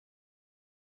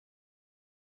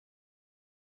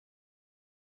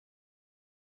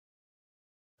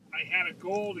I had a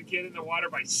goal to get in the water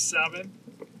by 7,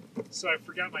 so I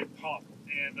forgot my pump.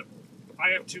 And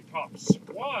I have 2 pumps.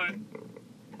 One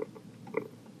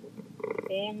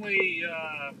only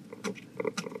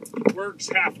works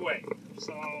halfway,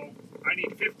 so I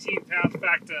need 15 pounds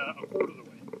back to a quarter of the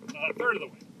way, a third of the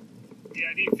way. Yeah,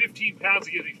 I need 15 pounds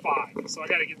to give me 5, so I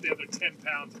got to get the other 10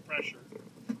 pounds of pressure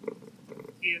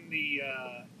in the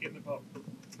boat.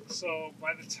 So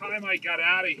by the time I got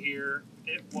out of here,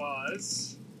 it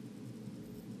was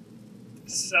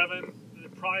 7.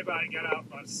 Probably about, I got out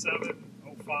about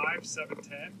 7:05,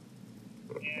 7:10,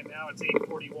 and now it's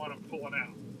 8:41. I'm pulling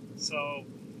out. So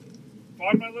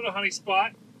found my little honey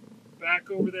spot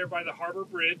back over there by the Harbor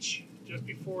Bridge, just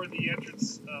before the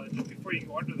entrance, just before you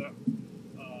go under the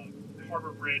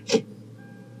Harbor Bridge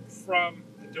from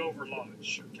the Dover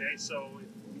Lodge. Okay, so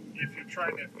if you're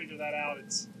trying to figure that out,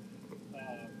 it's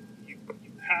you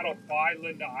paddle by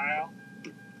Linda Isle,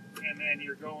 and then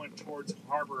you're going towards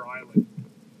Harbor Island,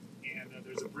 and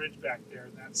there's a bridge back there,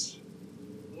 and that's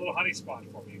a little honey spot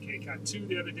for me. Okay, caught 2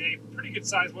 the other day, pretty good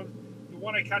sized one. The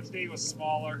one I caught today was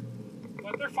smaller,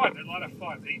 but they're fun. They're a lot of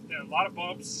fun. They're a lot of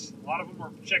bumps. A lot of them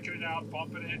were checking it out,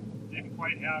 bumping it. Didn't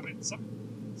quite have it.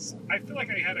 I feel like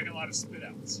I had a lot of spit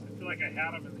outs. I feel like I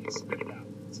had them and they spit it out.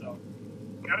 So,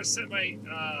 got to set my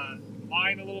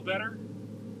line a little better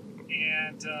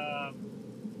and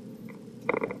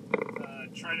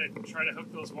try to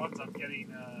hook those ones I'm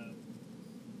getting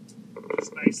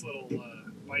just nice little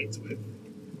bites with.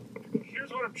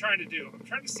 Here's what I'm trying to do. I'm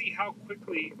trying to see how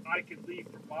quickly I could leave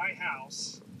from my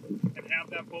house and have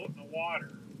that boat in the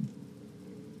water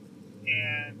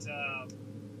and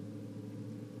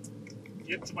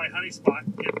get to my honey spot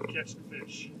and catch the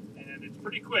fish. And it's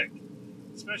pretty quick,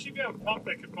 especially if you have a pump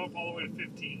that can pump all the way to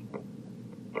 15.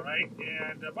 All right.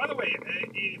 And by the way,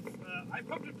 if I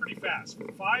pumped it pretty fast, from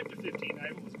 5 to 15,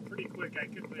 I was pretty quick. I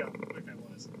couldn't believe how quick I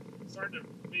was. Starting to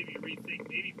maybe rethink,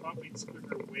 maybe pumping's a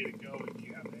quicker way to go if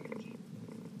you have energy.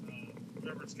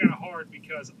 Remember, it's kind of hard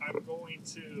because I'm going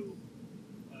to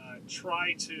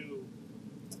try to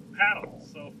paddle.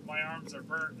 So if my arms are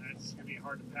burnt, it's going to be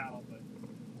hard to paddle, but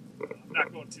I'm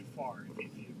not going too far.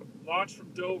 If you launch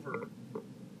from Dover, all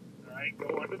right,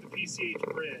 go under the PCH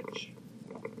bridge,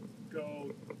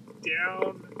 go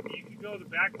down, you can go the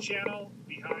back channel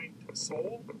behind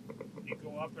Seoul and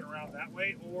go up and around that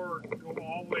way, or go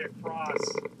all the way across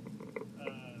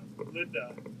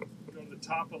Linda, go to the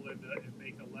top of Linda and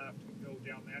make a left and go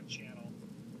down that channel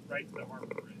right to the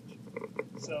Harbor Bridge.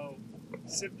 So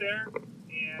sit there,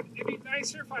 and it'd be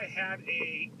nicer if I had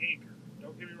a anchor.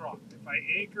 Don't get me wrong. If I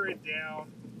anchor it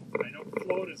down, I don't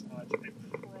float as much, it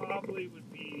probably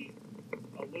would be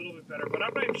a little bit better, but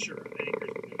I'm not even sure. Anchors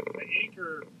would do. If I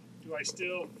anchor, do I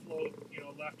still float,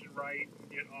 left and right and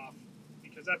get off?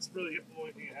 Because that's really the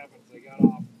only thing that happens. I got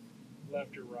off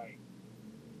left or right.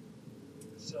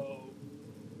 So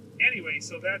anyway,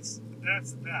 so that's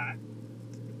that.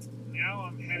 Now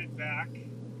I'm headed back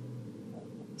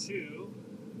to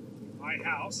my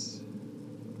house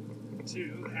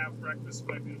to have breakfast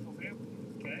with my beautiful family.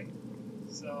 Okay,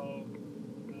 so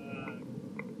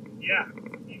yeah,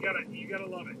 you gotta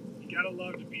love it. You gotta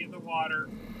love to be in the water.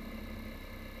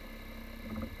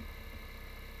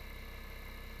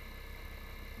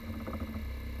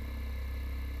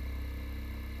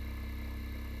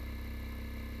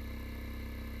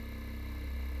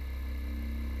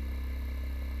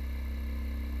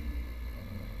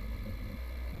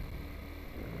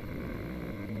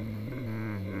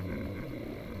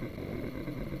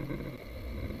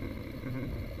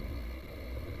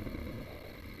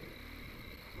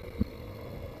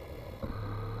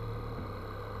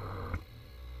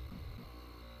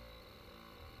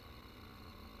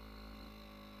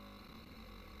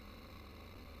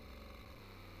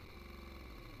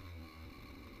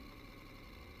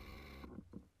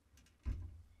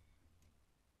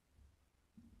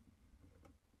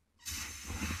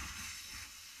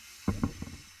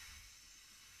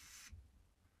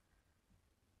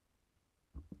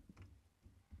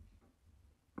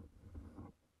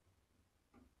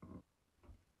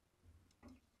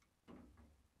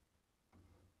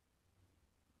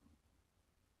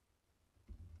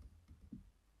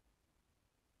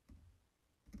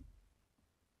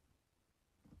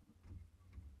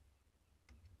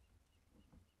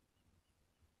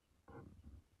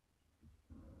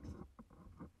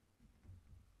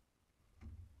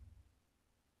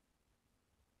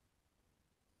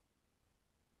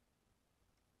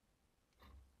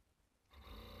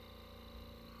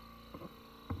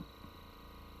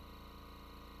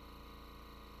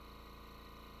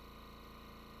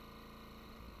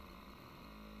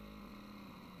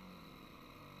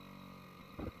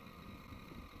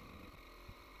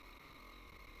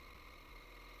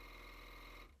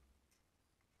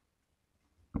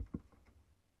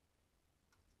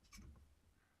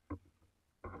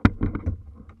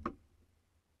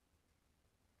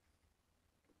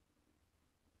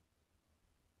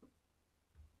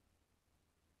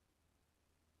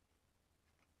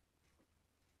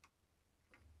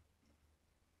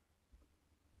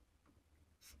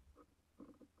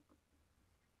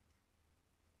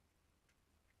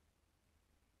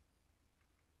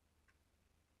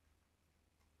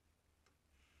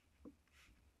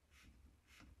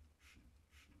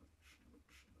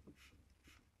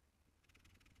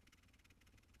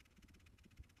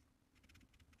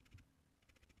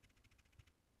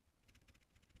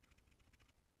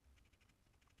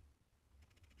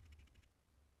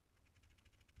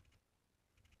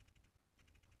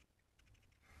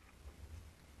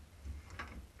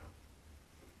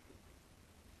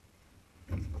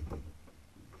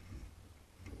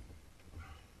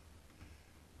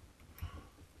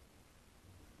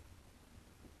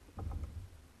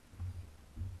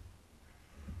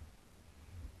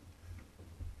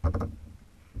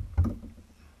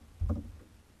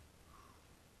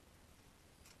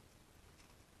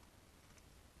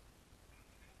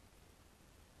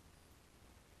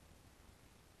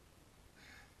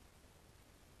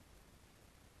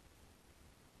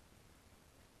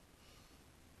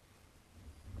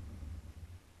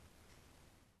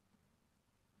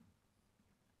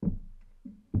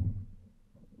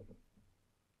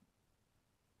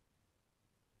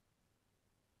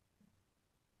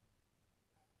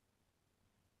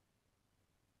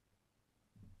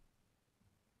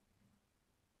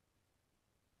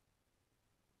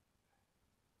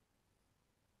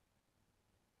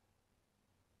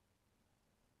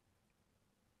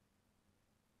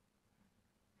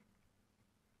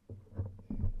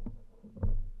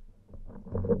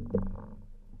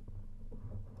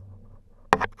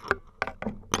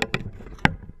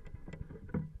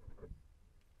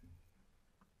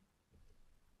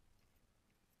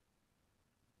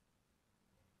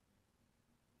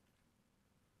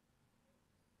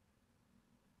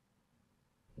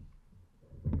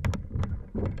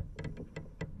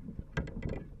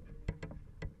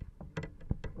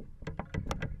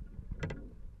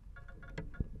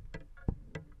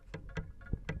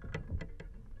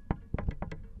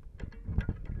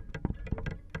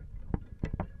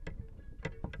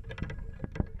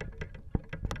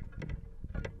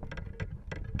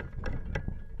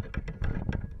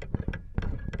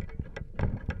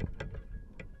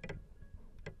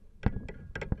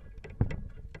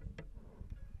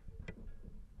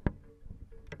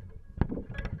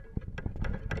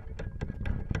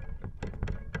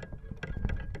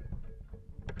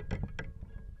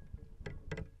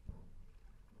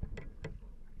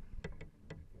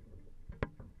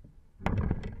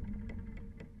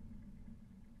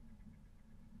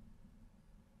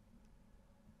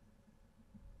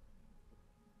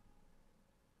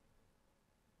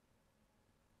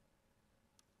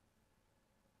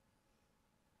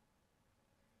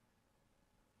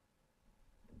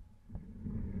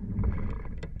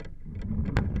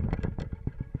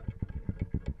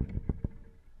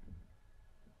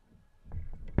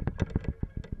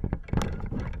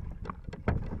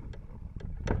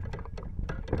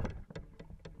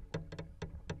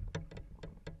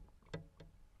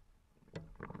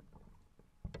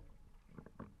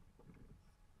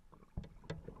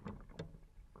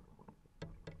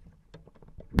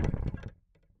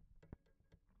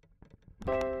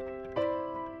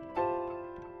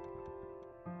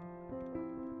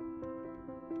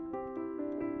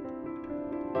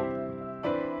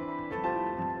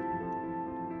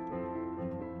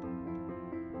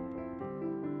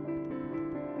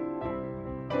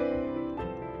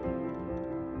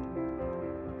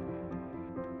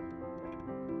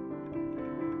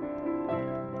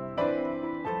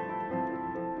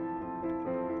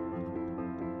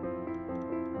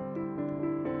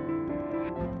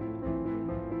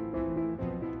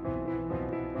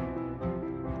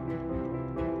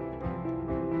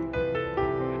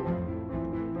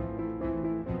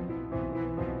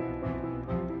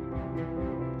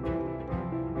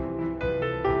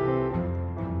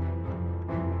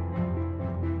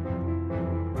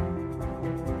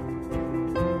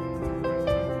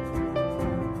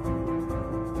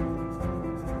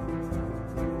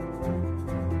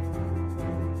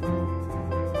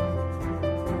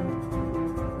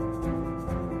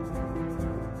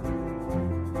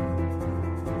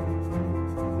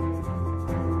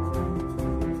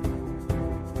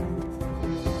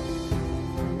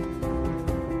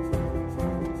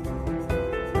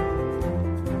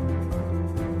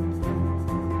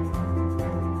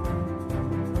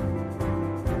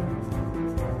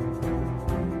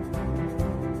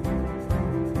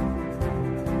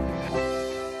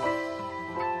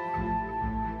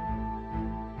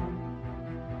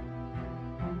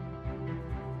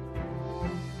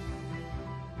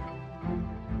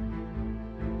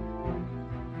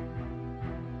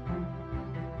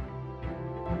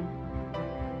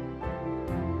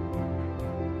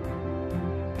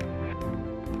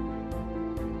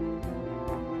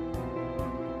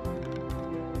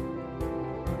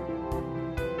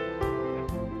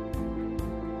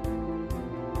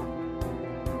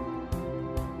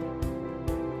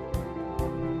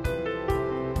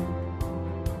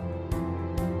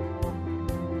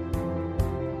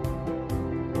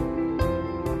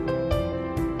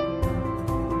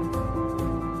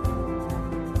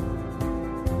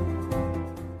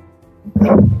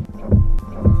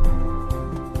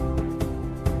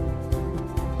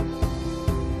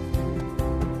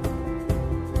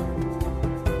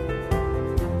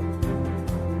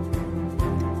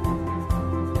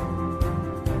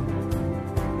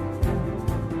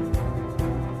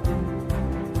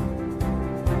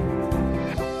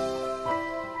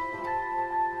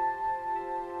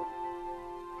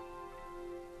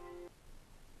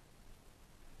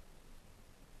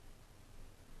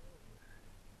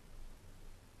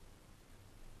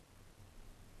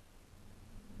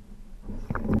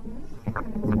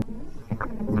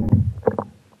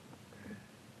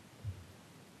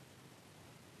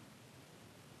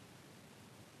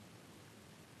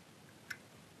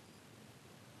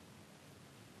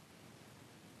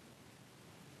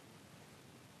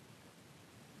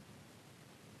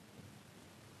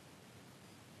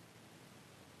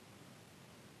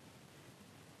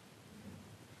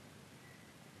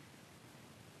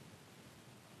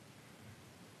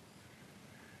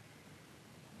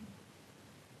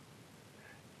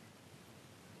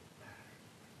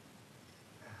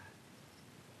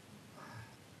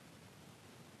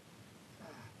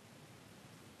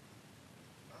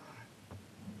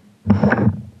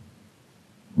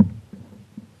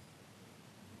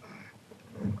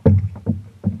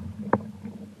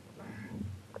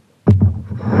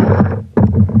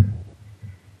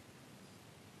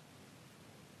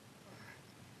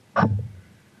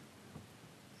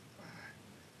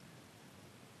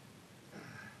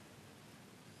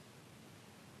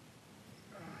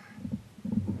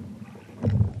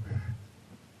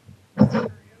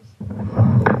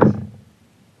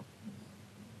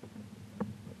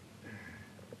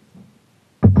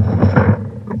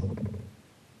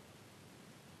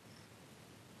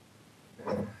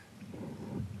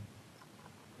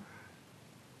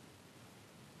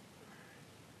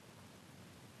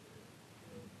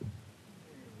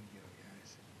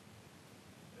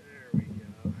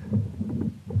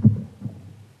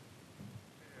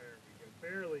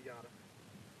 Barely got him.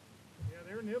 Yeah,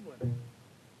 they're nibbling.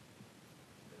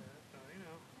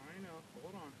 I know.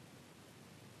 Hold on.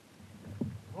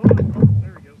 Hold on. Oh,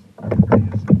 there he goes. There he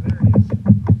is. There he is.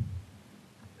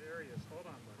 There he is. Hold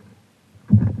on, buddy.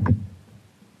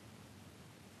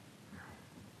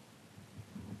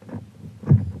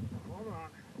 Hold on.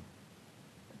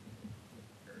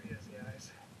 There he is, guys.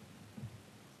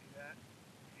 See that?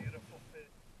 Beautiful fish.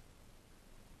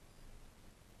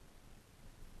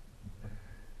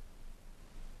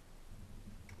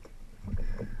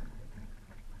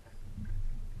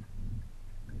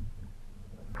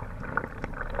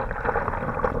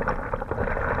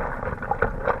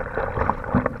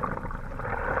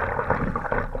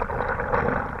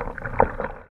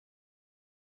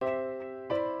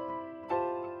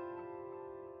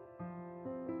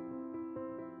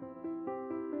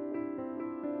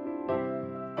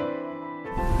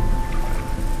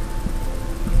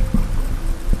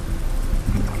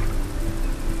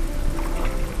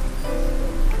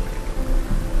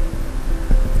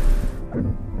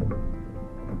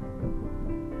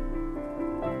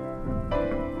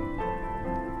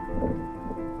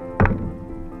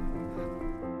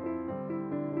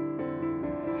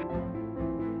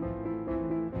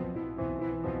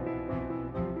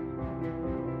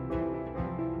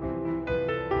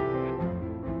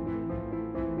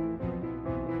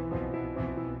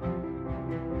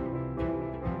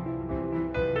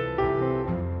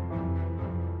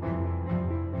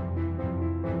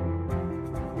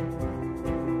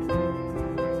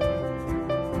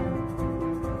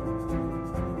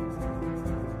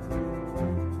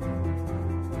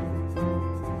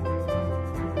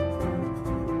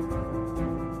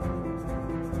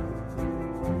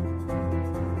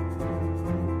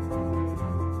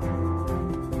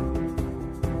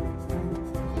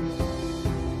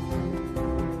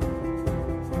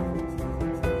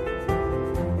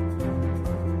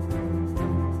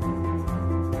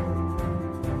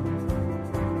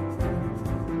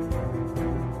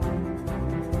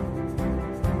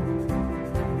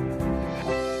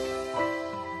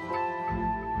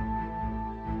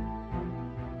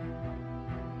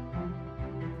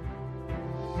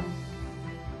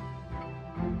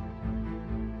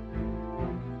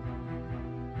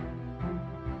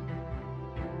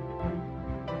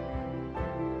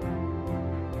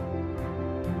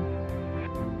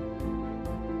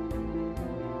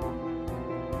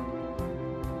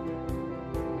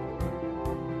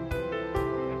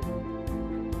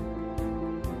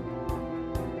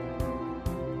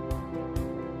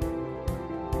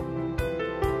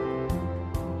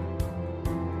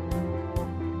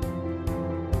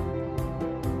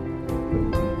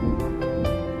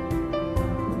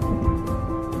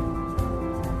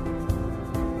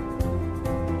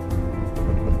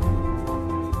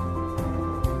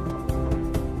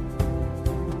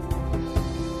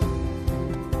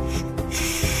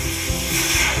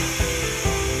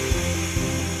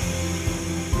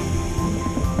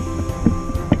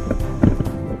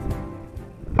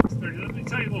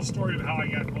 Story of how I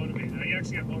got motivated. I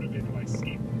actually got motivated by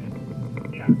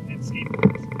skateboarding. Yeah, and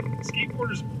skateboarders.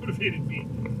 Skateboarders motivated me.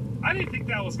 I didn't think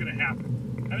that was going to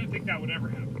happen. I didn't think that would ever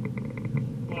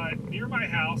happen. But near my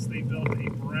house, they built a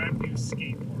brand new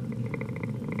skate park.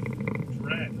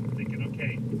 Dread. I'm thinking,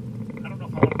 okay, I don't know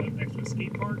if I want to live next to a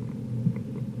skate park.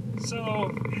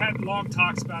 So, had long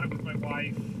talks about it with my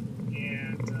wife,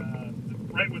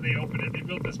 and right when they opened it, they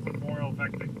built this memorial. In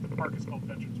fact, the park is called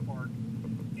Veterans Park.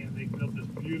 They built this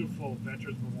beautiful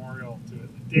Veterans Memorial to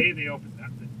it. The day they opened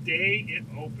that, the day it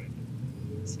opened,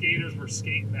 skaters were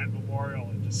skating that memorial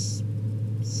and just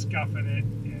scuffing it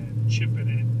and chipping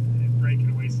it and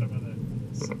breaking away some of the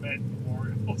cement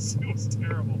memorials. It was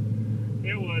terrible.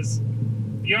 It was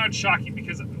beyond shocking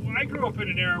because I grew up in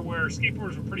an era where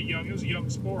skateboarders were pretty young. It was a young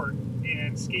sport,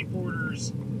 and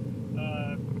skateboarders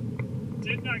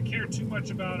did not care too much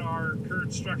about our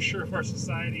current structure of our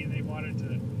society, and they wanted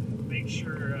to make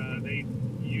sure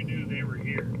you knew they were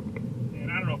here.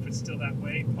 And I don't know if it's still that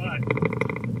way, but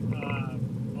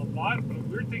a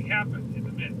weird thing happened in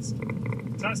the midst.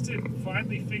 Tustin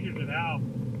finally figured it out,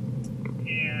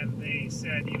 and they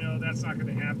said, that's not going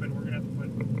to happen. We're going to have to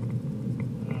put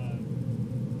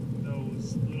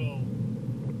those little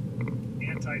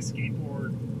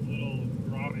anti-skateboard little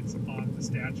grommets on the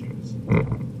statues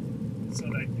so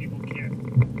that people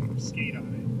can't skate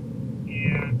on it.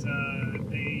 And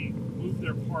they moved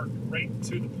their park right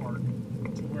to the park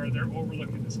to where they're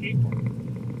overlooking the skate park.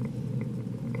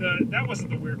 That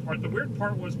wasn't the weird part. The weird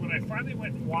part was when I finally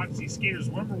went and watched these skaters.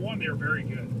 Number one, they were very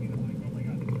good. Like, oh my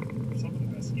God, these are some of the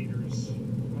best skaters.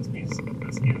 Must be some of the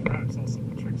best skaters around. I saw some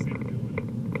of the tricks they were doing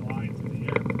and flying through the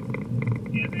air.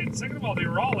 And then second of all, they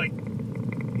were all like,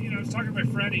 I was talking to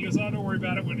my friend. He goes, "Oh, don't worry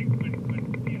about it. When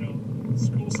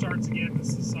school starts again, this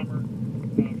is the summer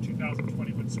of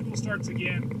 2020. When school starts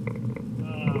again,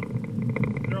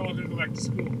 they're all going to go back to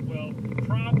school." Well, the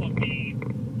problem being,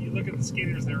 you look at the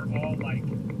skaters, they're all like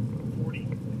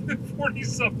 40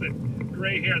 something,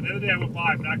 gray hair. The other day I went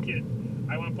by, I'm not kidding,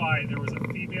 I went by and there was a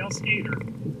female skater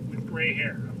with gray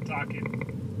hair. I'm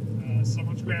talking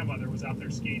someone's grandmother was out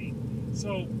there skating.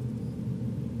 So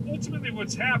ultimately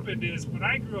what's happened is when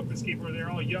I grew up in skateboarding, they're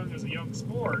all young as a young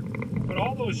sport, but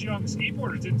all those young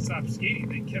skateboarders didn't stop skating.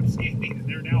 They kept skating, and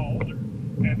they're now older,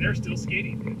 and they're still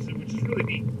skating, which is really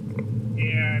neat.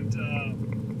 And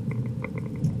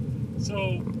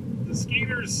so the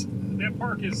skaters, that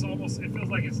park is almost, it feels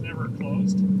like it's never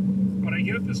closed. But I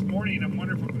get up this morning and I'm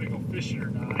wondering if I'm going to go fishing or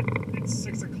not. It's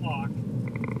 6 o'clock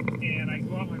and I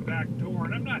go out my back door,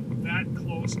 and I'm not that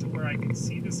close to where I can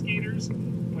see the skaters,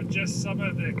 but just some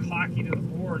of the clacking of the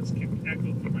boards can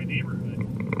echo through my neighborhood,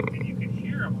 and you can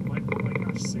hear them. I'm like, oh my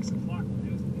gosh, 6 o'clock,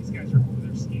 these guys are over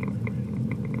there skating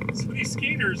already. So these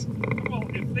skaters, well,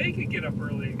 if they could get up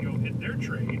early and go hit their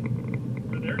trade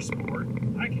or their sport,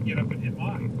 I could get up and hit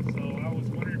mine. So I was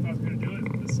wondering if I was going to do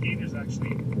it. The skaters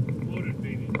actually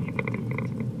motivated me to do it.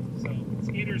 So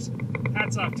skaters,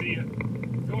 hats off to you.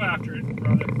 Go after it,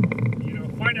 brother.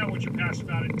 Find out what you're passionate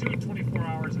about and do it 24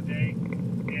 hours a day,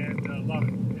 and love it.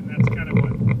 And that's kind of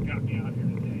what got me out here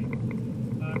today.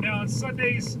 Now on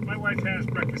Sundays, my wife has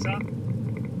breakfast out.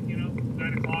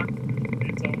 9 o'clock.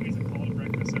 It's always a call to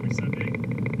breakfast every Sunday,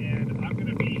 and I'm going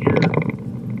to be here.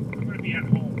 I'm going to be at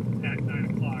home at 9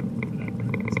 o'clock for that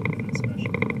breakfast. That's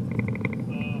special.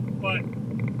 But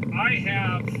I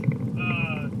have,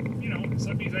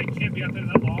 some days I can't be out there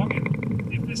that long,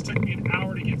 and if this took me an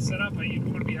hour to get set up, I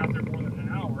even want to be out there more than an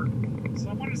hour. So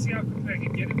I wanted to see how quickly I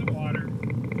can get in the water,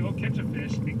 go catch a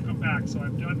fish, and come back. So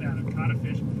I've done that. I've caught a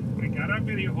fish. I got on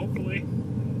video, hopefully,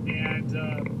 and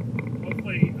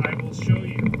hopefully I will show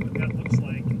you what that looks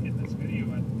like in this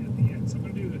video at the end. So I'm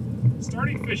going to do the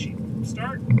starting fishing,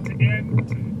 start to end,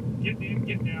 to getting in,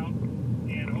 getting out,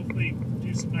 and hopefully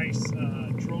do some nice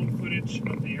drone footage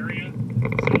of the area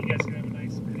so you guys can have a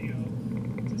nice video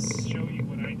to show you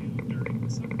what I do during the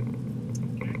summer.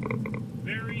 Okay?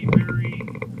 Very, very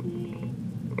cool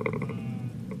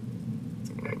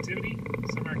activity,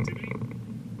 summer activity,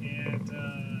 and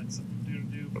it's something to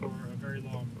do for a very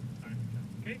long time to come.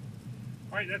 Okay?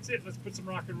 All right, that's it. Let's put some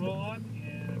rock and roll on,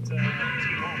 and let's get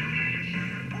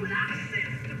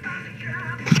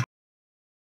on.